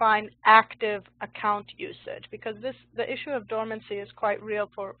define active account usage? Because the issue of dormancy is quite real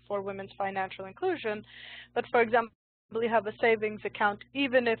for women's financial inclusion. But for example, you have a savings account,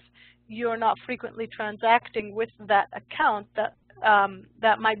 even if you're not frequently transacting with that account,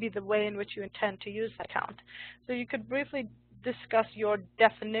 that might be the way in which you intend to use that account. So you could briefly discuss your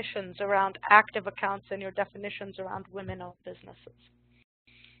definitions around active accounts and your definitions around women-owned businesses.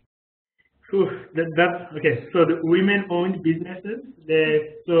 That's okay. So the women-owned businesses.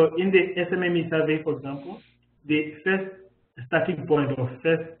 So in the SMME survey, for example, the first starting point or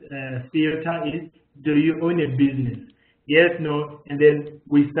first filter is: do you own a business? Yes, no, and then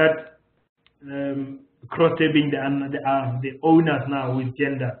we start cross-tabing the owners now with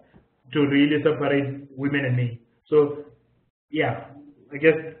gender to really separate women and men. So yeah, I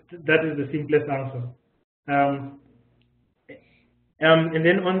guess that is the simplest answer. And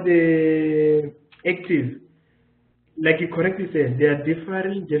then on the active, like you correctly said, there are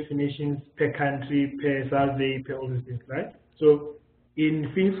differing definitions per country, per survey, per all these things, right? So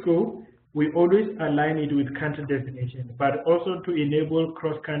in Finscope, we always align it with country definition, but also to enable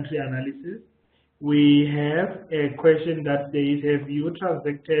cross-country analysis, we have a question that says, have you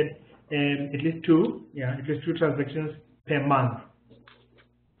transacted at least two transactions per month?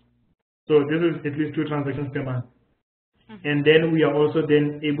 So this is at least 2 transactions per month. And then we are also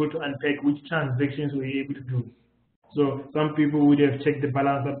then able to unpack which transactions we're able to do. So some people would have checked the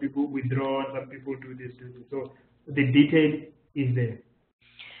balance, some people withdraw, some people do this. So the detail is there.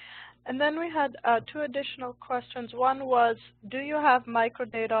 And then we had 2 additional questions. One was, do you have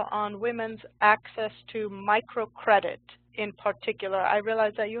microdata on women's access to microcredit in particular? I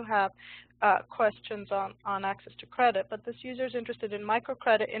realize that you have questions on access to credit, but this user is interested in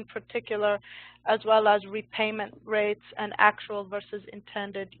microcredit in particular, as well as repayment rates and actual versus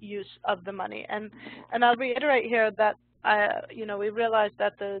intended use of the money. And I'll reiterate here that we realize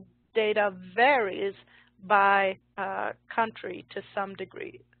that the data varies by country to some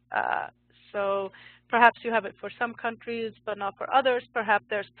degree. So perhaps you have it for some countries, but not for others. Perhaps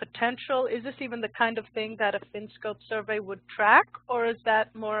there's potential. Is this even the kind of thing that a Finscope survey would track, or is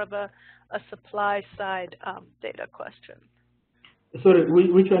that more of a supply side data question? Sorry,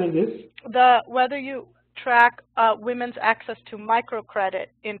 which one is this? Whether you track women's access to microcredit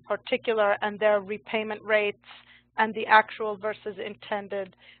in particular and their repayment rates and the actual versus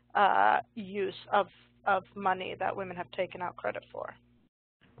intended use of money that women have taken out credit for.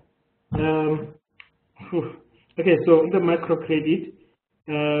 Okay, so the microcredit,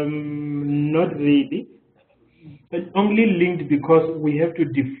 not really, but only linked because we have to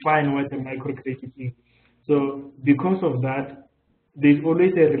define what the microcredit is. So because of that, there's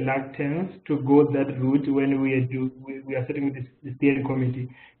always a reluctance to go that route when we are sitting with the steering committee,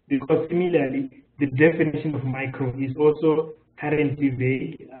 because similarly, the definition of micro is also currently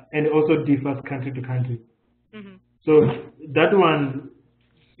vague and also differs country to country. Mm-hmm. So that one,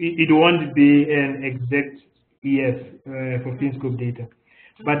 it won't be an exact yes for Finscope data.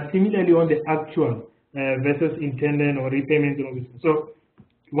 But similarly on the actual versus intended or repayment. So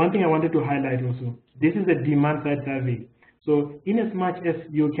one thing I wanted to highlight also, this is a demand side survey. So in as much as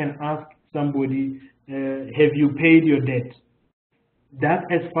you can ask somebody, have you paid your debt? That's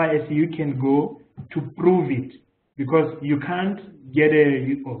as far as you can go to prove it, because you can't get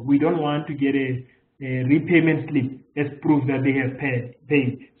we don't want to get a repayment slip as proof that they have paid.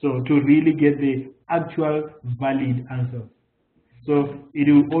 So to really get the actual valid answer. So it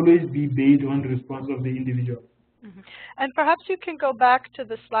will always be based on the response of the individual. Mm-hmm. And perhaps you can go back to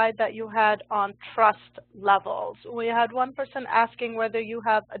the slide that you had on trust levels. We had one person asking whether you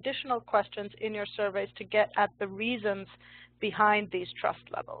have additional questions in your surveys to get at the reasons behind these trust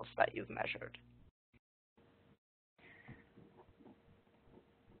levels that you've measured.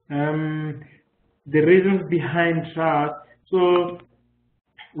 The reasons behind trust. So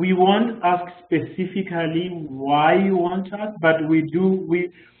we won't ask specifically why you want trust, but we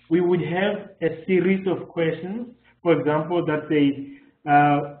we would have a series of questions, for example, that say,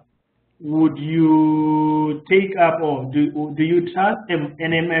 would you take up or do you trust an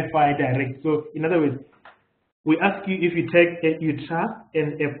MFI direct? So in other words, we ask you if you trust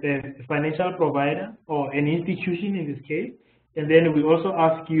a financial provider or an institution in this case, and then we also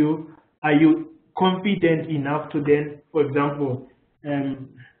ask you, are you confident enough to then, for example,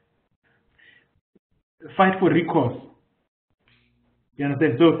 fight for recourse? You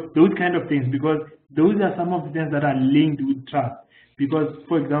understand? So those kind of things, because those are some of the things that are linked with trust. Because,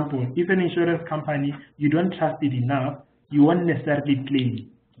 for example, if an insurance company, you don't trust it enough, you won't necessarily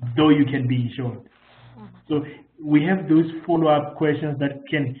claim, though you can be insured. So we have those follow-up questions that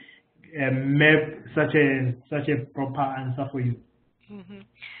can map such a proper answer for you.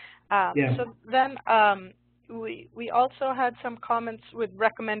 Yeah. So then we also had some comments with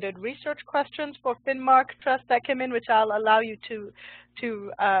recommended research questions for FinMark Trust that came in, which I'll allow you to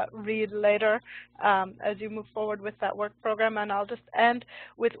read later as you move forward with that work program. And I'll just end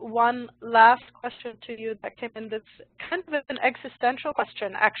with one last question to you that came in that's kind of an existential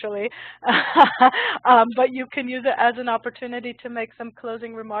question, actually. But you can use it as an opportunity to make some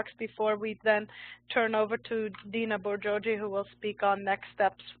closing remarks before we then turn over to Dina Borjoji, who will speak on next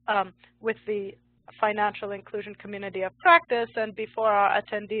steps with the financial inclusion community of practice, and before our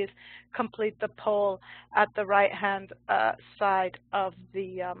attendees complete the poll at the right-hand side of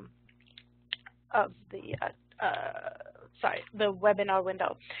the webinar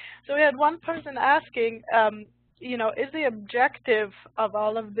window. So we had one person asking, you know, is the objective of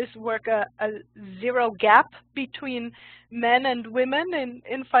all of this work a zero gap between men and women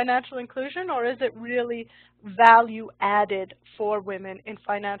in financial inclusion, or is it really value added for women in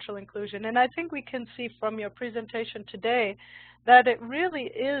financial inclusion? And I think we can see from your presentation today that it really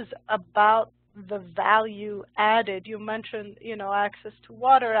is about the value added. You mentioned, you know, access to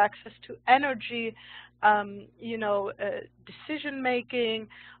water, access to energy, you know, decision making.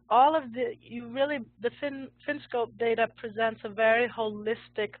 All of the, the Finscope data presents a very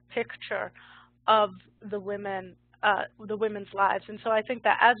holistic picture of the women's lives. And so I think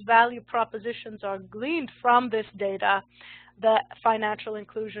that as value propositions are gleaned from this data, the financial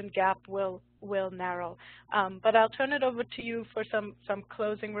inclusion gap will narrow. But I'll turn it over to you for some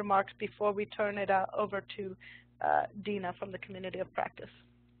closing remarks before we turn it over to Dina from the Community of Practice.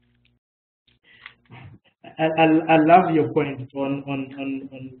 I love your point on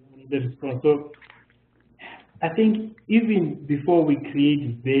the response. So I think even before we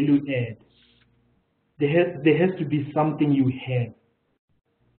create value add, there has to be something you have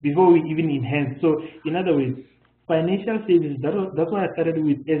before we even enhance. So in other words, financial services, that's why I started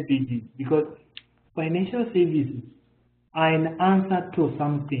with SDGs, because financial services are an answer to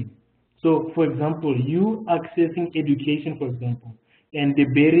something. So for example, you accessing education, for example, and the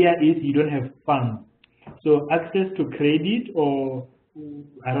barrier is you don't have funds. So access to credit, or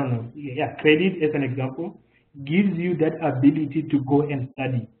I don't know, credit as an example, gives you that ability to go and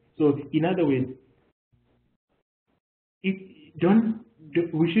study. So in other words,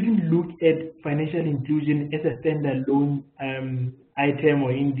 we shouldn't look at financial inclusion as a standalone item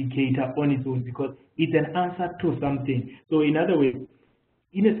or indicator on its own, because it's an answer to something. So in other words,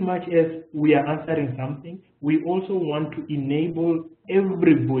 in as much as we are answering something, we also want to enable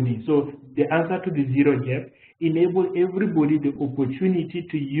everybody. So the answer to the zero gap, enable everybody the opportunity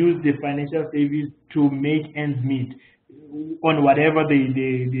to use the financial service to make ends meet on whatever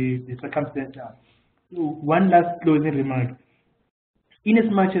the circumstances are. So one last closing remark. In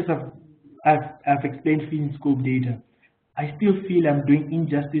as much as I've explained Finscope data, I still feel I'm doing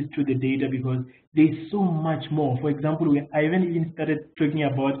injustice to the data, because there's so much more. For example, I haven't even started talking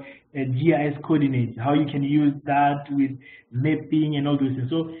about GIS coordinates, how you can use that with mapping and all those things.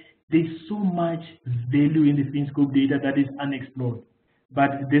 So there's so much value in the Finscope data that is unexplored.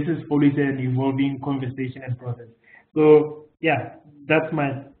 But this is always an evolving conversation and process. So yeah, that's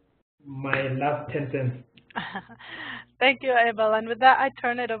my last 10 cents. Thank you, Abel. And with that, I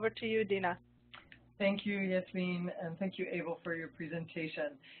turn it over to you, Dina. Thank you, Yasmin, and thank you, Abel, for your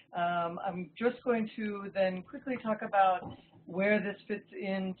presentation. I'm just going to then quickly talk about where this fits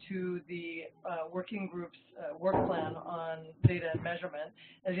into the working group's work plan on data and measurement.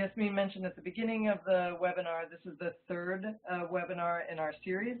 As Yasmin mentioned at the beginning of the webinar, this is the third webinar in our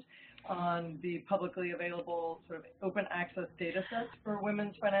series on the publicly available sort of open access data sets for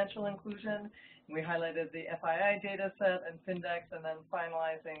women's financial inclusion. We highlighted the FII data set and Findex, and then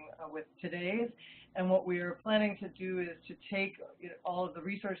finalizing with today's. And what we are planning to do is to take all of the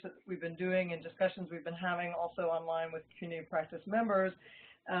research that we've been doing and discussions we've been having also online with community practice members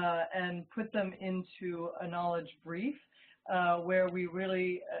and put them into a knowledge brief where we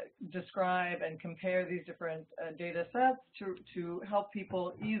really describe and compare these different data sets to help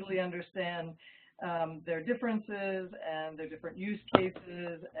people easily understand their differences and their different use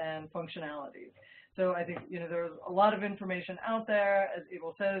cases and functionalities. So I think, there's a lot of information out there. As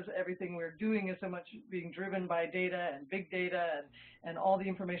Abel says, everything we're doing is so much being driven by data and big data and all the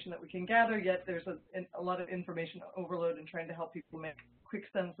information that we can gather, yet there's a lot of information overload in trying to help people make quick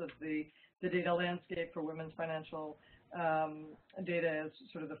sense of the data landscape for women's financial data as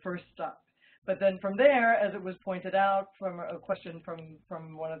sort of the first stop. But then from there, as it was pointed out from a question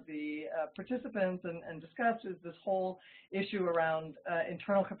from one of the participants and discussed, is this whole issue around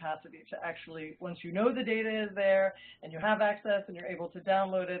internal capacity to actually, once you know the data is there and you have access and you're able to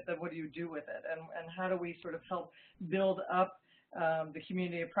download it, then what do you do with it? And how do we sort of help build up the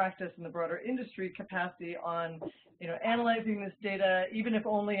community of practice and the broader industry capacity on, analyzing this data, even if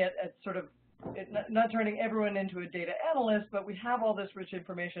only at sort of not turning everyone into a data analyst, but we have all this rich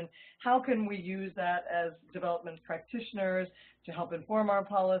information. How can we use that as development practitioners to help inform our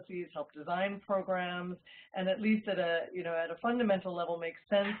policies, help design programs, and at least at a fundamental level make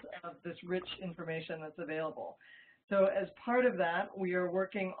sense of this rich information that's available? So as part of that, we are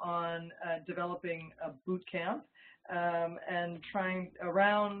working on developing a boot camp and trying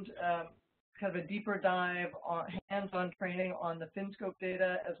around kind of a deeper dive on hands-on training on the Finscope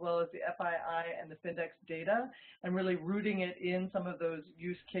data as well as the FII and the Findex data, and really rooting it in some of those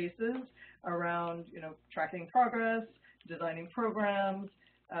use cases around, tracking progress, designing programs,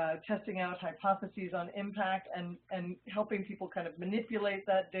 testing out hypotheses on impact, and helping people kind of manipulate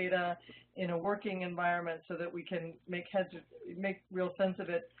that data in a working environment so that we can make real sense of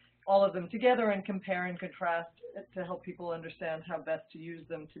it, all of them together, and compare and contrast to help people understand how best to use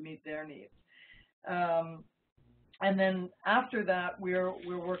them to meet their needs. And then after that, we're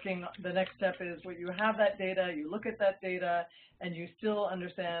working, the next step is when you have that data, you look at that data, and you still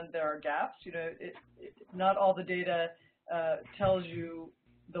understand there are gaps. Not all the data tells you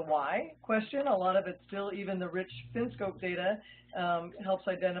the why question. A lot of it still, even the rich Finscope data, helps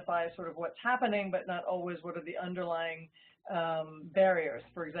identify sort of what's happening, but not always what are the underlying barriers.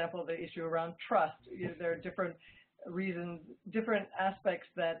 For example, the issue around trust. There are different reasons, different aspects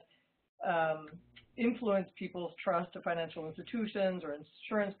that influence people's trust of financial institutions or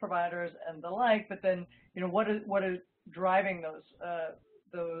insurance providers and the like, but then, what is driving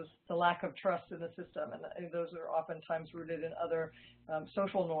the lack of trust in the system? And those are oftentimes rooted in other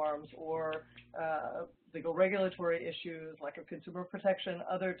social norms or legal regulatory issues, lack of consumer protection,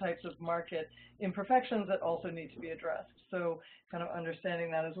 other types of market imperfections that also need to be addressed. So kind of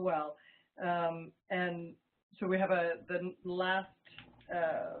understanding that as well. And so we have the last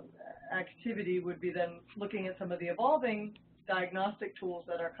activity would be then looking at some of the evolving diagnostic tools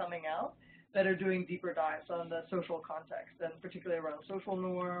that are coming out that are doing deeper dives on the social context, and particularly around social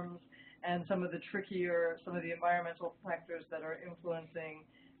norms and some of the environmental factors that are influencing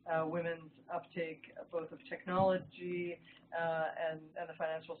women's uptake both of technology and the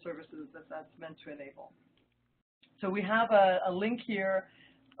financial services that's meant to enable. So we have a link here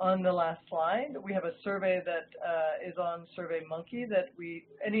on the last slide. We have a survey that is on SurveyMonkey that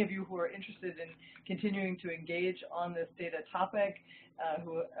any of you who are interested in continuing to engage on this data topic,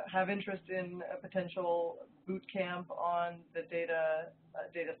 who have interest in a potential boot camp on the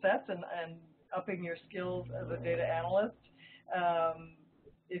data sets and upping your skills as a data analyst,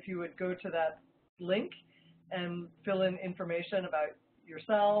 if you would go to that link and fill in information about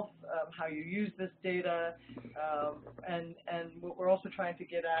yourself, how you use this data, and what we're also trying to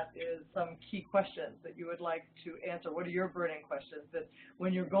get at is some key questions that you would like to answer. What are your burning questions that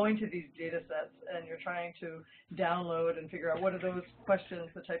when you're going to these data sets and you're trying to download and figure out what are those questions,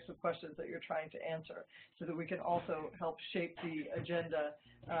 the types of questions that you're trying to answer, so that we can also help shape the agenda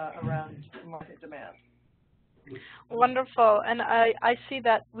around market demand. Wonderful. And I see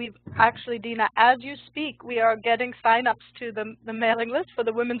that we've actually, Dina, as you speak, we are getting sign-ups to the mailing list for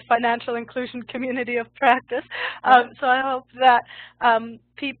the Women's Financial Inclusion Community of Practice. So I hope that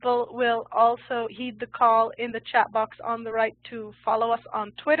people will also heed the call in the chat box on the right to follow us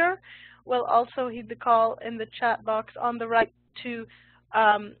on Twitter. We'll also heed the call in the chat box on the right to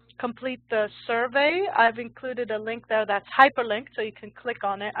complete the survey. I've included a link there that's hyperlinked, so you can click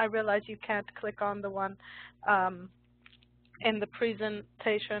on it. I realize you can't click on the one in the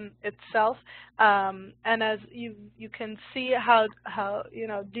presentation itself. And as you can see how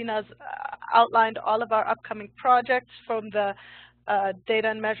Dina's outlined all of our upcoming projects from the Data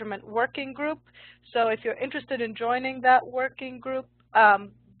and Measurement Working Group. So if you're interested in joining that working group,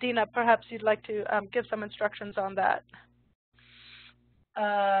 Dina, perhaps you'd like to give some instructions on that.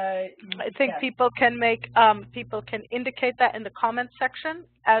 I think yes. people can indicate that in the comments section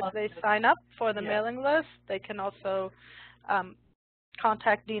as they sign up for the mailing list. They can also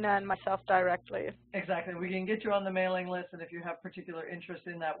contact Dina and myself directly. Exactly. We can get you on the mailing list, and if you have particular interest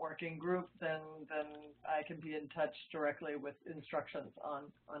in that working group, then I can be in touch directly with instructions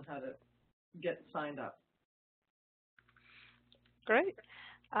on how to get signed up. Great.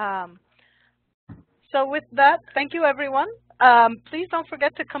 So with that, thank you, everyone. Please don't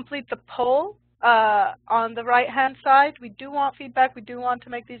forget to complete the poll on the right-hand side. We do want feedback. We do want to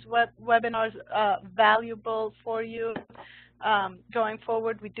make these webinars valuable for you. Going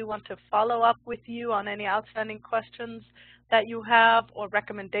forward, we do want to follow up with you on any outstanding questions that you have or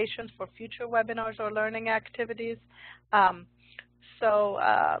recommendations for future webinars or learning activities.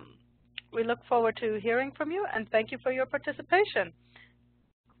 We look forward to hearing from you, and thank you for your participation.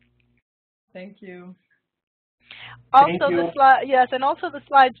 Thank you. Also, the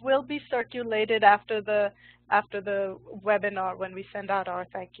slides will be circulated after the webinar when we send out our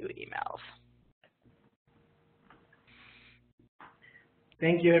thank you emails.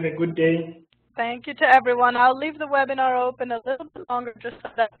 Thank you. Have a good day. Thank you to everyone. I'll leave the webinar open a little bit longer just so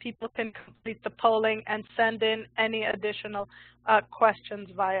that people can complete the polling and send in any additional questions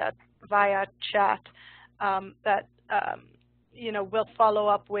via chat that we'll follow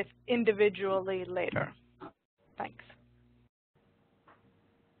up with individually later. Thanks.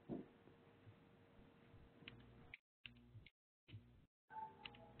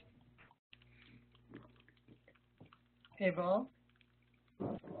 Abel?